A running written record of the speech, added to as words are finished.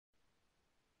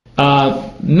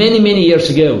Many years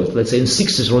ago, let's say in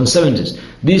 60s or in 70s,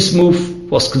 this move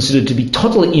was considered to be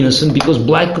totally innocent because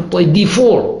black could play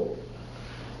d4.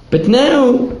 But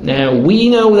now we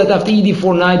know that after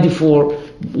ed4, knight d4,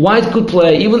 white could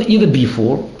play even either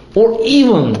b4 or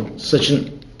even such a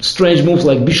strange moves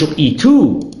like bishop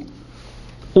e2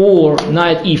 or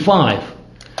knight e5.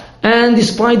 And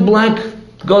despite black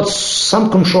got some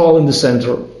control in the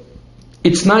center,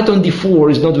 its knight on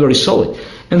d4 is not very solid.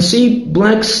 And see,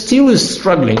 black still is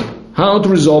struggling how to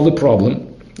resolve the problem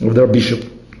of their bishop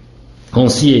on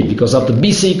c8, because after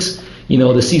b6, the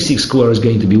c6 square is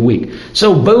going to be weak.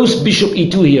 So both bishop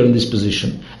e2 here in this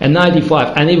position and knight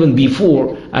e5 and even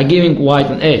b4 are giving white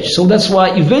an edge. So that's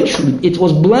why eventually it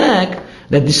was black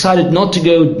that decided not to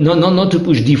go, not to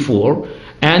push d4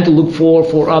 and to look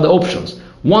for other options.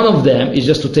 One of them is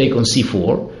just to take on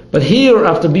c4. But here,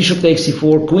 after bishop takes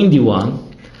c4, queen d1,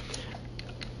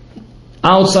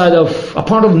 a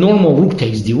part of normal rook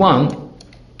takes d1,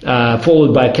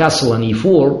 followed by castle and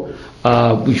e4,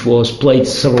 which was played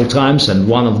several times, and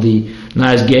one of the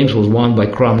nice games was won by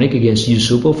Kramnik against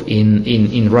Yusupov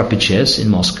in rapid chess in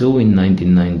Moscow in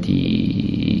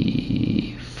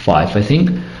 1995, I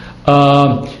think.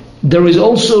 There is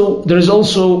also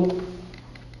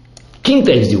king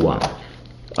takes d1.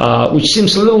 Which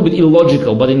seems a little bit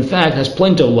illogical, but in fact has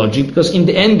plenty of logic, because in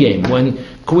the endgame, when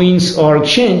queens are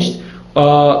exchanged,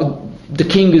 the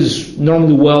king is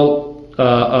normally well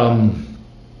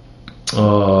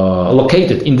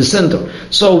located in the center.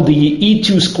 So the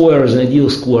e2 square is an ideal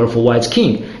square for white's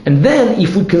king. And then,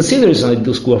 if we consider it's an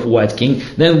ideal square for white's king,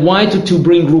 then white to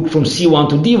bring rook from c1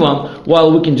 to d1,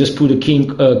 while we can just put a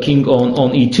king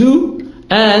on e2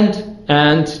 and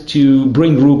to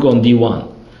bring rook on d1.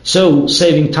 So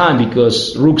saving time,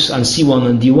 because rooks on c1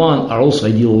 and d1 are also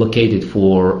ideally located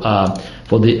for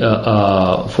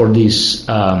this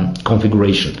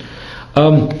configuration.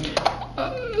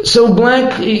 So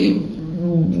black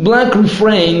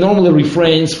normally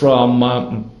refrains from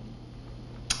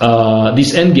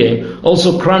this endgame.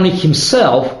 Also, Kramnik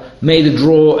himself made a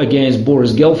draw against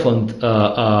Boris Gelfand,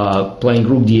 playing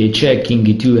rook d8 check, king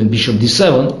e2, and bishop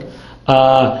d7.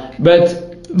 But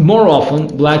more often,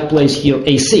 black plays here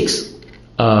a6,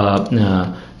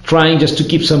 trying just to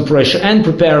keep some pressure and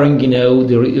preparing,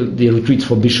 the retreat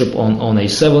for bishop on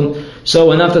a7.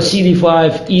 So, and after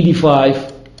cd5,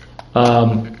 ed5,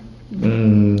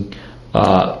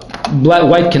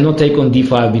 white cannot take on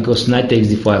d5 because knight takes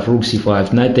d5, rook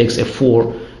c5, knight takes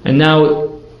f4, and now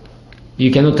you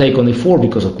cannot take on e4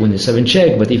 because of queen a7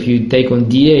 check. But if you take on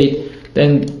d8,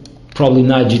 then probably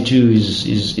knight g2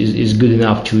 is good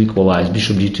enough to equalize.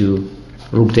 Bishop g2,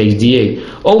 rook takes d8.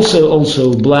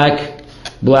 Also black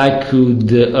could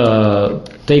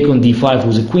take on d5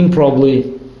 with a queen,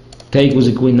 probably take with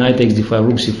a queen, knight takes d5,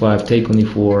 rook c5, take on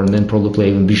e4, and then probably play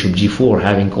even bishop g4,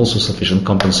 having also sufficient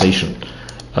compensation.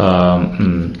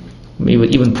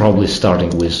 Even probably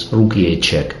starting with rook e8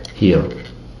 check here,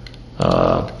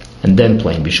 and then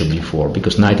playing bishop d4,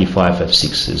 because knight e5,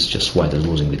 f6 is just white is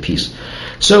losing the piece.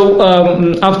 So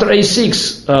after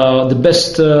a6, the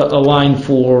best line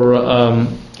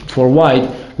for white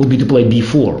will be to play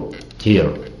b4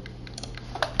 here.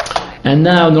 And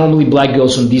now normally black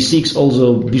goes on d6,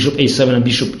 although bishop a7 and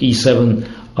bishop e7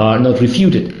 are not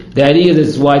refuted. The idea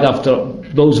is that white, after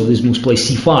both of these moves, play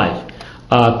c5,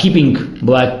 keeping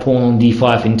black pawn on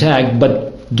d5 intact,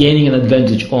 but gaining an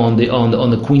advantage on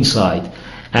the queen side,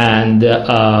 and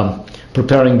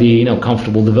preparing the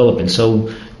comfortable development. So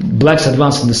black's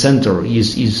advance in the center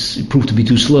is proved to be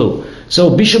too slow. So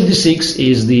bishop d6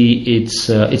 is it's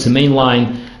the main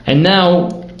line, and now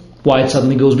white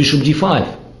suddenly goes bishop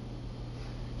g5.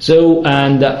 So,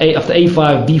 and after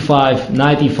a5, b5,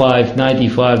 knight e5,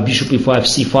 bishop e5,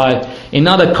 c5,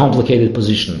 another complicated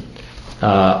position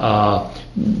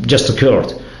just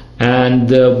occurred.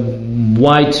 And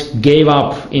white gave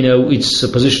up, its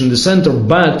position in the center,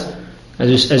 but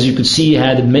as you could see,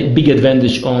 had a big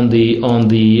advantage on the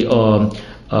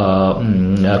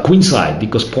queen side,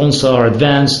 because pawns are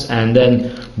advanced, and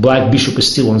then black bishop is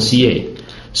still on c8.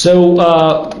 So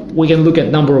we can look at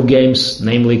number of games,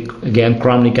 namely again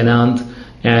Kramnik and Ant,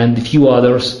 and a few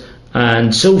others,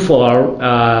 and so far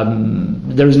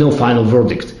there is no final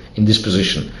verdict in this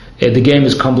position. The game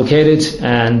is complicated,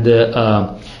 and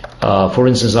for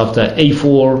instance, after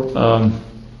a4,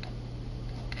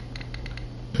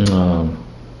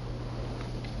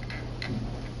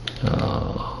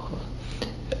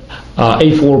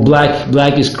 a4,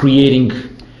 black is creating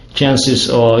chances,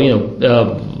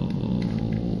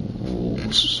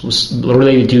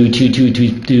 related to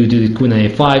the queen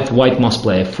a5. White must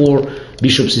play f4,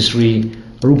 bishop c3,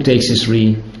 rook takes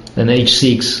c3, then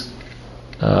h6,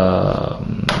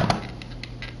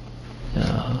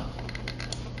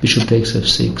 bishop takes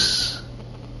f6,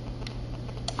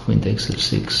 queen takes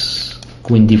f6,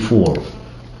 queen d4.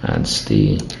 That's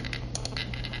the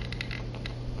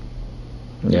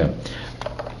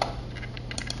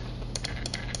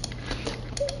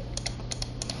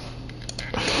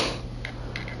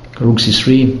rook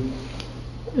c3.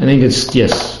 I think it's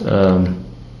yes.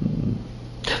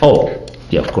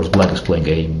 Of course, black is playing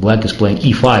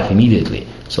e5 immediately.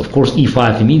 So of course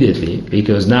e5 immediately,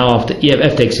 because now after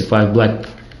f takes e5,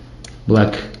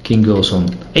 black king goes on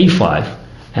a5,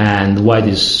 and white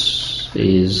is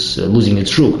losing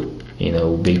its rook,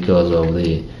 because of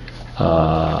the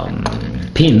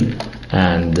pin,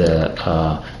 and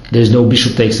there's no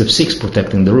bishop takes f6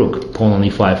 protecting the rook. Pawn on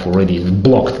e5 already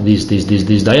blocked this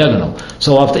diagonal.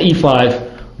 So after e5,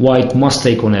 white must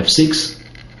take on f6.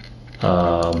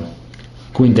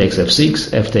 Queen takes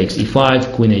f6, f takes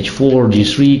e5, queen h4,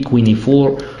 g3, queen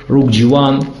e4, rook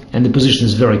g1, and the position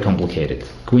is very complicated.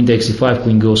 Queen takes e5,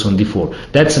 queen goes on d4.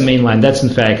 That's the main line. That's in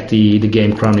fact the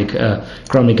game Kramnik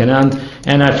Anand.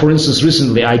 And for instance,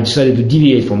 recently I decided to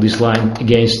deviate from this line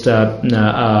against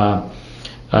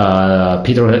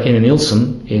Peter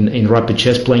Nielsen in rapid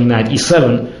chess, playing knight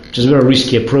e7, which is a very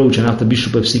risky approach. And after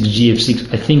bishop f6,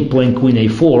 gf6, I think playing queen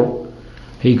a4,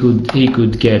 he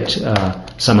could get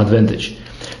some advantage.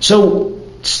 So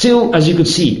still, as you could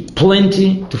see,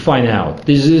 plenty to find out.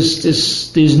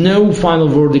 There's no final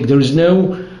verdict. There is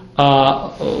no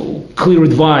clear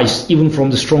advice, even from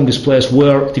the strongest players,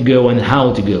 where to go and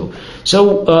how to go.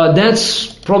 So that's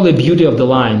probably the beauty of the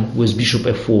line with bishop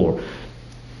f4.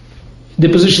 The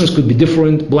positions could be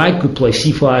different. Black could play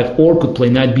c5 or could play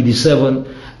knight bd7.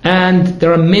 And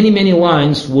there are many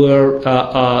lines where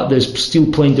there's still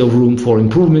plenty of room for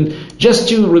improvement. Just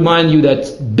to remind you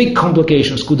that big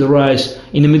complications could arise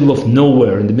in the middle of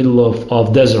nowhere, in the middle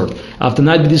of desert. After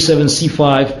knight bd7,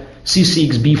 c5,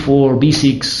 c6, b4,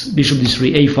 b6, bishop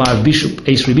d3, a5, bishop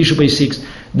a3, bishop a6.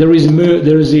 There is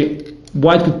a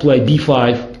white could play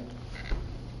d5,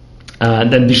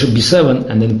 then bishop b7,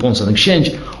 and then pawns on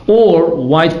exchange. Or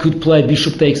white could play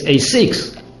bishop takes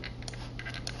a6.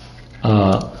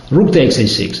 Rook takes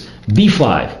a6,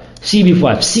 b5,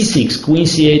 cb5, c6, queen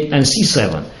c8, and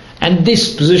c7. And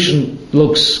this position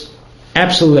looks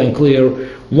absolutely unclear.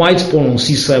 White's pawn on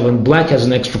c7, black has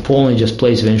an extra pawn, he just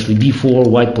plays eventually b4,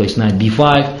 white plays knight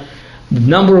b5. The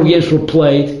number of games were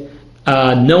played.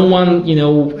 No one,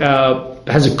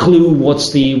 has a clue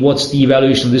what's the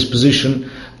evaluation of this position.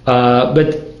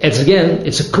 But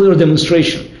it's a clear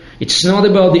demonstration. It's not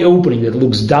about the opening that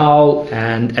looks dull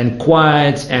and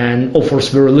quiet and offers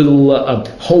very little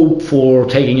hope for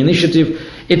taking initiative.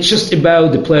 It's just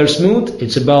about the player's mood.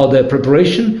 It's about their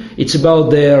preparation. It's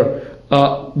about their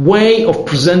way of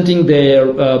presenting their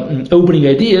opening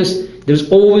ideas. There's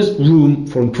always room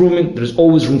for improvement. There's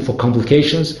always room for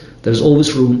complications. There's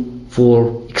always room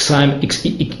for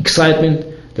excitement.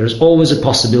 There's always a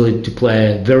possibility to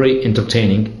play a very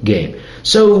entertaining game.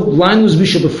 So line with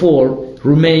bishop f4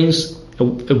 remains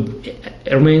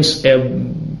a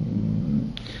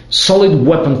solid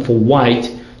weapon for white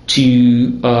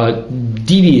to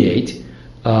deviate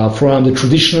from the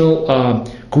traditional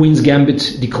Queen's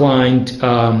Gambit declined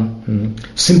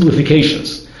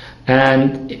simplifications. But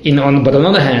on the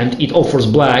other hand, it offers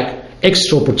black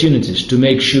extra opportunities to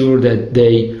make sure that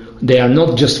they are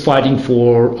not just fighting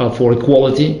for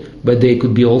equality, but they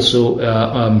could be also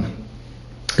a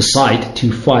side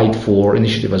to fight for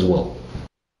initiative as well.